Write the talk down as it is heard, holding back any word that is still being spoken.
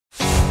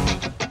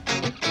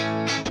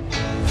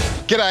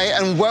G'day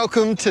and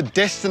welcome to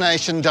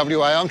Destination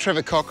WA. I'm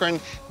Trevor Cochrane.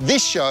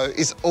 This show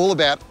is all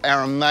about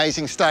our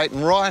amazing state,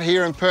 and right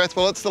here in Perth,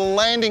 well, it's the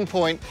landing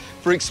point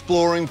for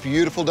exploring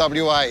beautiful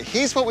WA.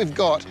 Here's what we've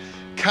got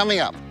coming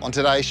up on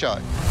today's show.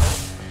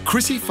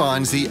 Chrissy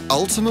finds the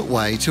ultimate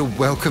way to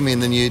welcome in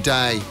the new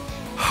day,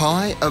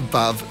 high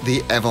above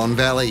the Avon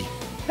Valley.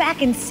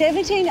 Back in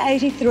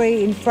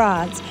 1783 in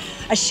France,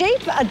 a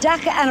sheep, a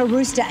duck and a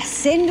rooster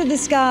ascended the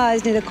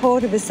skies near the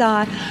court of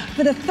Versailles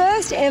for the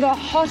first ever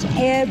hot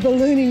air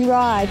ballooning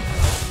ride.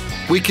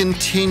 We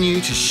continue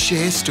to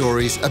share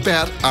stories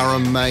about our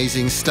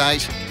amazing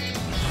state,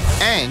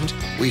 and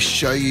we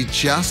show you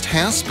just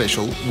how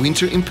special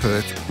winter in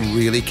Perth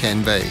really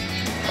can be.